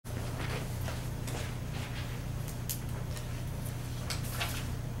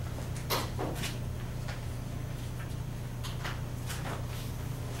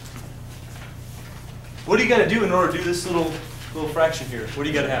What do you got to do in order to do this little fraction here? What do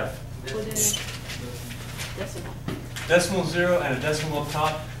you got to have? Decimal. Decimal 0 and a decimal up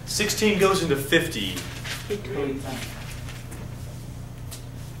top. 16 goes into 50. Here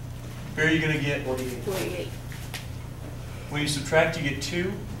you're going to get 48. When you subtract, you get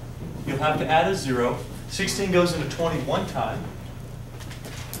 2. You'll have to add a 0. 16 goes into 20 one time.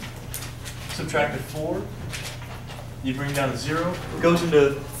 Subtract a 4. You bring down a 0. It goes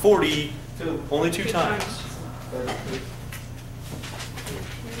into 40 only 2 times.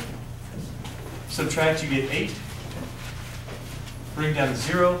 Subtract, you get 8. Bring down a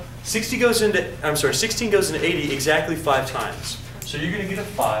 0. 16 goes into 80 exactly 5 times. So you're going to get a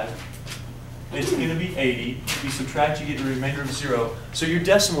 5. It's going to be 80. You subtract, you get the remainder of 0. So your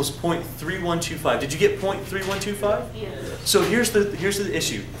decimal is 0.3125. Did you get 0.3125? Yes. So here's the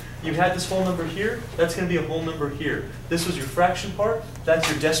issue. You had this whole number here. That's going to be a whole number here. This was your fraction part. That's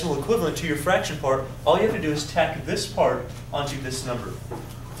your decimal equivalent to your fraction part. All you have to do is tack this part onto this number.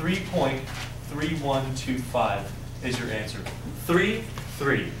 3.3125 is your answer. 3.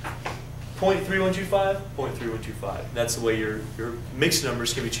 0.3125, 0.3125. That's the way your mixed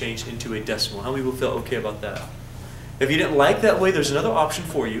numbers can be changed into a decimal. How many people feel okay about that? If you didn't like that way, there's another option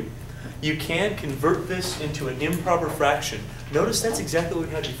for you. You can convert this into an improper fraction. Notice that's exactly what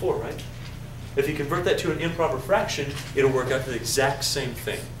we had before, right? If you convert that to an improper fraction, it'll work out to the exact same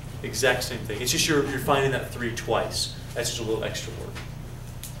thing. Exact same thing. It's just you're finding that 3 twice. That's just a little extra work.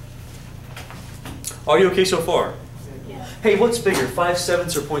 Are you okay so far? Yeah. Hey, what's bigger,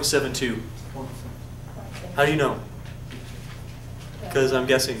 5/7 or 0.72? How do you know? Because I'm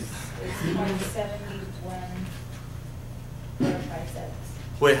guessing. It's 0.71 or 5/7.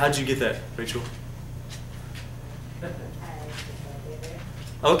 Wait, how'd you get that, Rachel?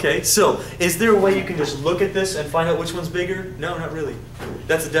 Okay, so is there a way you can just look at this and find out which one's bigger? No, not really.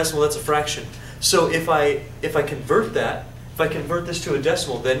 That's a decimal, that's a fraction. So if I convert that, if I convert this to a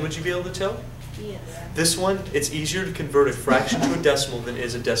decimal, then would you be able to tell? Yes. This one, it's easier to convert a fraction to a decimal than it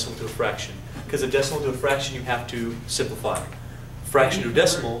is a decimal to a fraction. Because a decimal to a fraction, you have to simplify. Fraction to a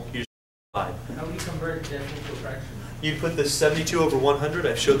decimal, you just simplify. How do you convert decimal to a fraction? You put the 72 over 100,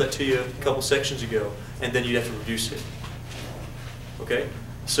 I showed that to you a couple sections ago, and then you'd have to reduce it. Okay?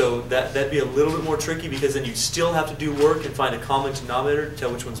 So that'd be a little bit more tricky because then you'd still have to do work and find a common denominator to tell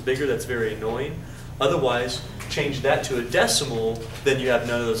which one's bigger. That's very annoying. Otherwise, change that to a decimal, then you have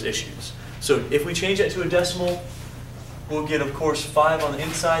none of those issues. So if we change that to a decimal, we'll get, of course, 5 on the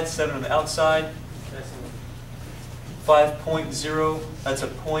inside, 7 on the outside. 5.0, that's a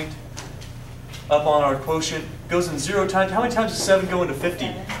point. Up on our quotient, goes in 0 times. How many times does 7 go into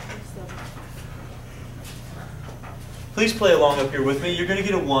 50? Please play along up here with me. You're going to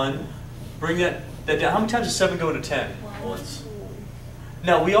get a 1. Bring that down. How many times does 7 go into 10? Once.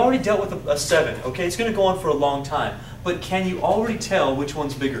 Now, we already dealt with a 7, okay? It's going to go on for a long time. But can you already tell which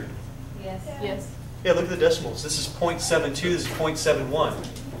one's bigger? Yes. Yes. Yeah, look at the decimals. This is 0.72, this is 0.71.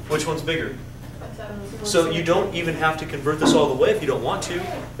 Which one's bigger? So you don't even have to convert this all the way if you don't want to.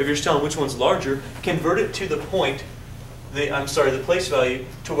 If you're just telling which one's larger, convert it to the point, the place value,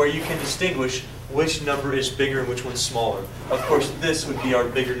 to where you can distinguish which number is bigger and which one's smaller. Of course, this would be our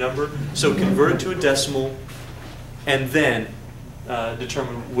bigger number. So convert it to a decimal, and then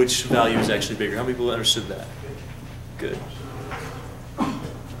determine which value is actually bigger. How many people understood that? Good.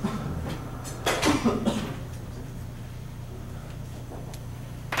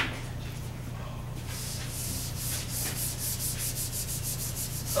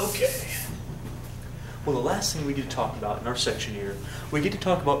 Okay. Well, the last thing we get to talk about in our section here, we get to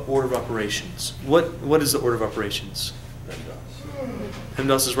talk about order of operations. What is the order of operations?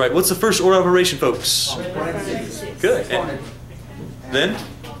 PEMDAS is right. What's the first order of operation, folks? Good. Then?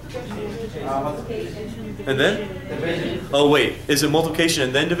 And then? Oh, wait. Is it multiplication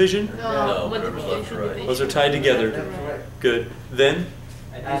and then division? No, multiplication, division. Those are tied together. Good. Then?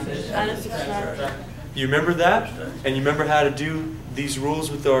 Add and subtract. You remember that? And you remember how to do these rules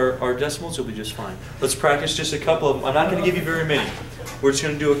with our decimals? You'll be just fine. Let's practice just a couple of them. I'm not going to give you very many. We're just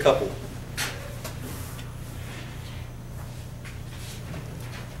going to do a couple.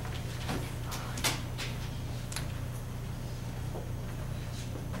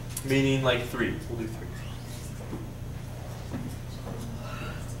 Meaning like 3. We'll do 3.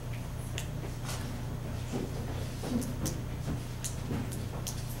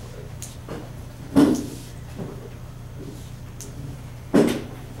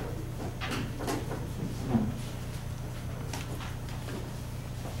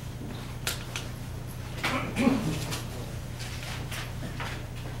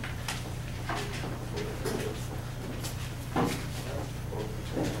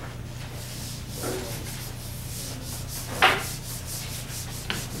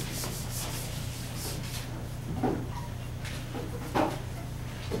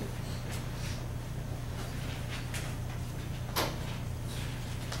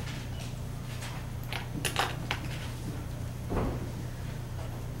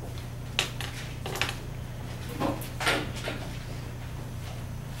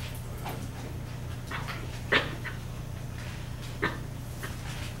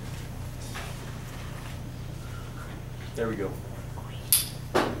 There we go.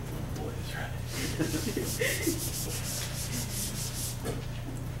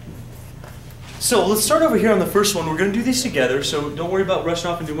 So let's start over here on the first one. We're going to do these together, so don't worry about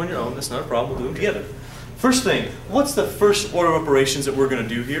rushing off and doing them on your own. That's not a problem. We'll do them together. First thing, what's the first order of operations that we're going to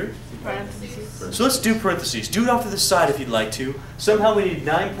do here? Parentheses. So let's do parentheses. Do it off to the side if you'd like to. Somehow we need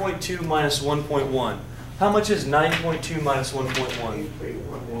 9.2 minus 1.1. How much is 9.2 minus 1.1?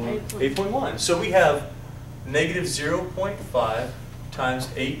 8.1. So we have negative 0.5 times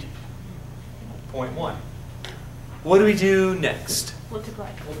 8.1. What do we do next? Multiply.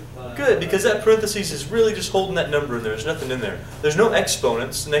 Good, because that parentheses is really just holding that number in there. There's nothing in there. There's no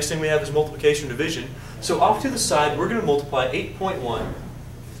exponents. The next thing we have is multiplication and division. So off to the side, we're going to multiply 8.1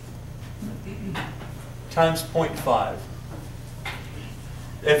 times 0.5.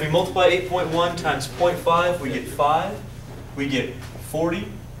 If we multiply 8.1 times 0.5, we get 5. We get 40.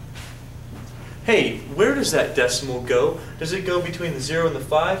 Hey, where does that decimal go? Does it go between the 0 and the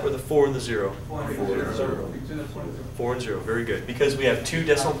 5 or the 4 and the 0? 4 and 0, very good. Because we have 2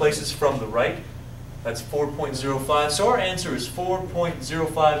 decimal places from the right, that's 4.05. So our answer is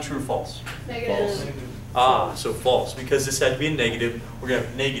 4.05, true or false? Negative. Ah, so false. Because this had to be a negative, we're going to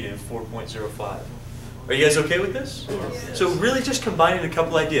have negative 4.05. Are you guys okay with this? Yes. So really just combining a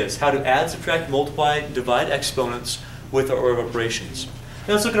couple ideas. How to add, subtract, multiply, divide exponents with our order of operations.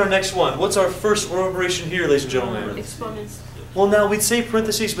 Now let's look at our next one. What's our first order of operation here, ladies and gentlemen? Exponents. Well, now we'd say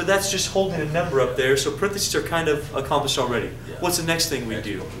parentheses, but that's just holding a number up there, so parentheses are kind of accomplished already. What's the next thing we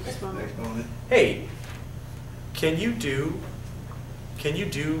do? Exponent. Hey, can you do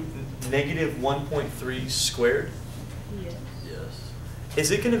negative 1.3 squared? Yes. Is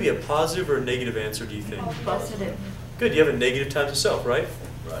it going to be a positive or a negative answer, do you think? Positive. Good, you have a negative times itself, right?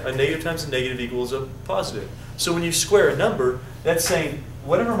 A negative times a negative equals a positive. So when you square a number, that's saying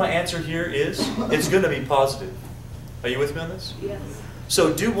whatever my answer here is, it's going to be positive. Are you with me on this? Yes.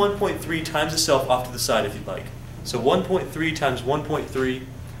 So do 1.3 times itself off to the side if you'd like. So 1.3 times 1.3.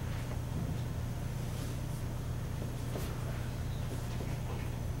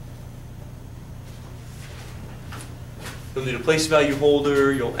 You'll need a place value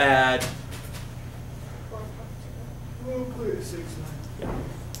holder, you'll add.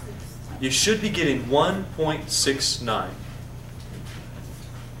 You should be getting 1.69.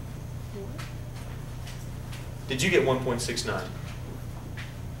 Did you get 1.69?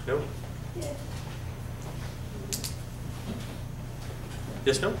 No?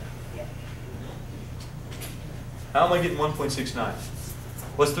 Yes, no? How am I getting 1.69?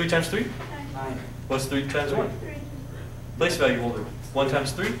 What's 3 times 3? 9. What's 3 times 1? Place value holder. 1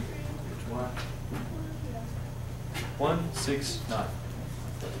 times 3? 169.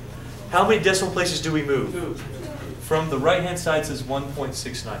 How many decimal places do we move? 2. From the right-hand side says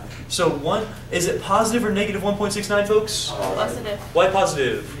 1.69. So is it positive or negative 1.69, folks? Positive. Why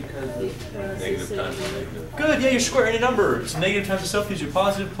positive? Negative times negative. Good, yeah, you're squaring a number. So negative times itself gives you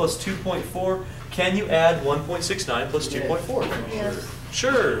positive plus 2.4. Can you add 1.69 plus 2.4? Yes.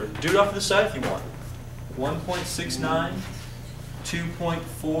 Sure, do it off to the side if you want. 1.69,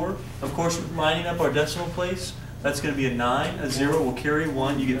 2.4. Of course, we're lining up our decimal place. That's going to be a 9. A 0 will carry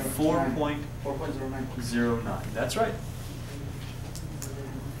 1. You get 4.09. That's right.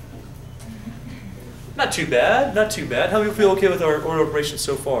 Not too bad. Not too bad. How do you feel okay with our order of operations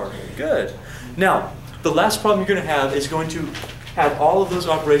so far? Good. Now, the last problem you're going to have is going to have all of those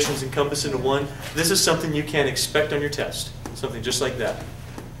operations encompassed into one. This is something you can expect on your test. Something just like that.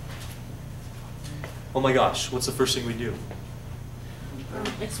 Oh my gosh, what's the first thing we do?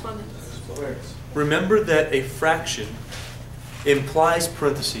 Exponents. Remember that a fraction implies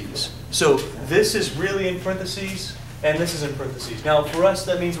parentheses. So this is really in parentheses, and this is in parentheses. Now for us,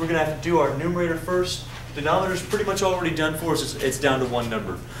 that means we're going to have to do our numerator first. Denominator is pretty much already done for us. It's down to one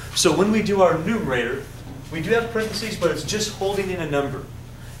number. So when we do our numerator, we do have parentheses, but it's just holding in a number.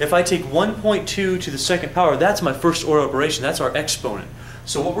 If I take 1.2 to the second power, that's my first order operation. That's our exponent.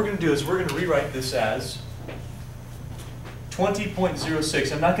 So what we're going to do is we're going to rewrite this as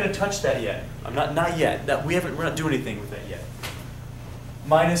 20.06. I'm not going to touch that yet. Not yet. We're not doing anything with that yet.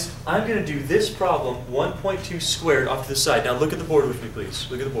 Minus, I'm going to do this problem, 1.2 squared off to the side. Now look at the board with me, please.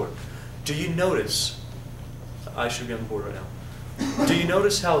 Look at the board. Do you notice, I should be on the board right now. Do you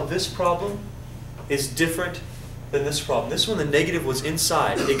notice how this problem is different than this problem? This one, the negative was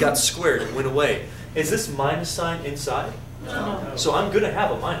inside. It got squared. It went away. Is this minus sign inside? No. So I'm going to have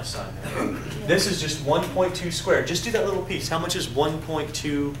a minus sign now. This is just 1.2 squared. Just do that little piece. How much is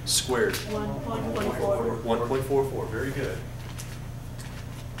 1.2 squared? 1.44. 1.44. Very good.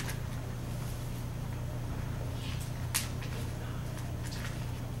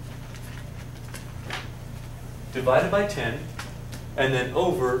 divided by 10, and then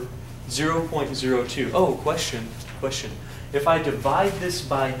over 0.02. Oh, question. If I divide this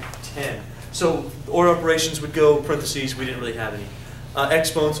by 10, so order operations would go parentheses, we didn't really have any.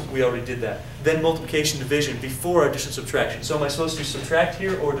 Exponents, we already did that. Then multiplication, division, before addition, subtraction. So am I supposed to subtract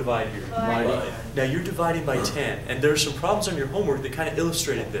here or divide here? Divide. Now you're dividing by 10, and there are some problems on your homework that kind of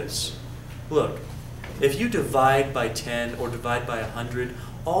illustrated this. Look, if you divide by 10 or divide by 100,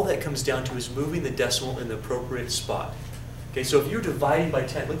 all that comes down to is moving the decimal in the appropriate spot. Okay, so if you're dividing by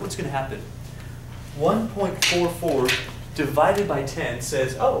 10, look what's going to happen. 1.44 divided by 10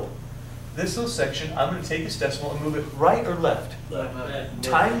 says, oh, this little section, I'm going to take this decimal and move it right or left. Left.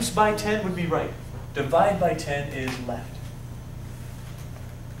 Times by 10 would be right. Divide by 10 is left.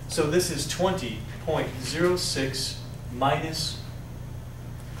 So this is 20.06 minus,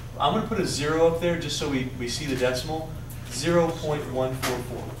 I'm going to put a 0 up there just so we see the decimal,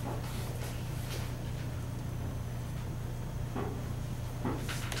 0.144.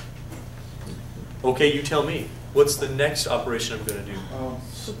 Okay, you tell me. What's the next operation I'm going to do?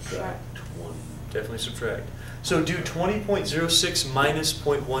 Subtract. Definitely subtract. So do 20.06 minus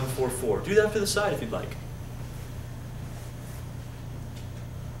 0.144. Do that to the side if you'd like.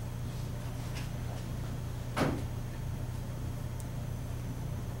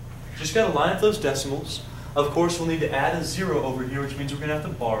 Just got to line up those decimals. Of course, we'll need to add a 0 over here, which means we're going to have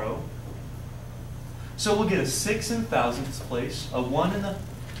to borrow. So we'll get a 6 in thousandths place, a 1 in the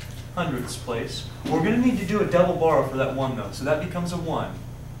hundredths place. We're going to need to do a double borrow for that 1 though. So that becomes a 1.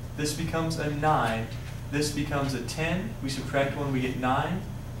 This becomes a 9. This becomes a 10. We subtract 1, we get 9.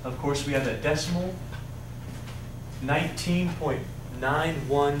 Of course, we have that decimal.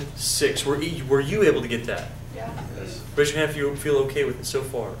 19.916. Were you able to get that? Yeah. Yes. Raise your hand if you feel okay with it so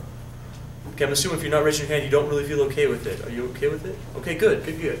far. Okay, I'm assuming if you're not raising your hand, you don't really feel okay with it. Are you okay with it? Okay, good.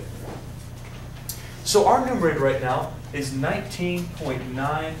 So our numerator right now is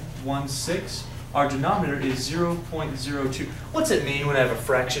 19.916. Our denominator is 0.02. What's it mean when I have a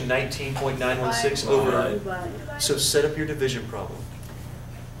fraction 19.916 over? Divide. So set up your division problem.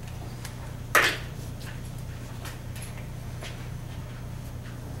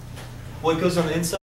 What goes on the inside?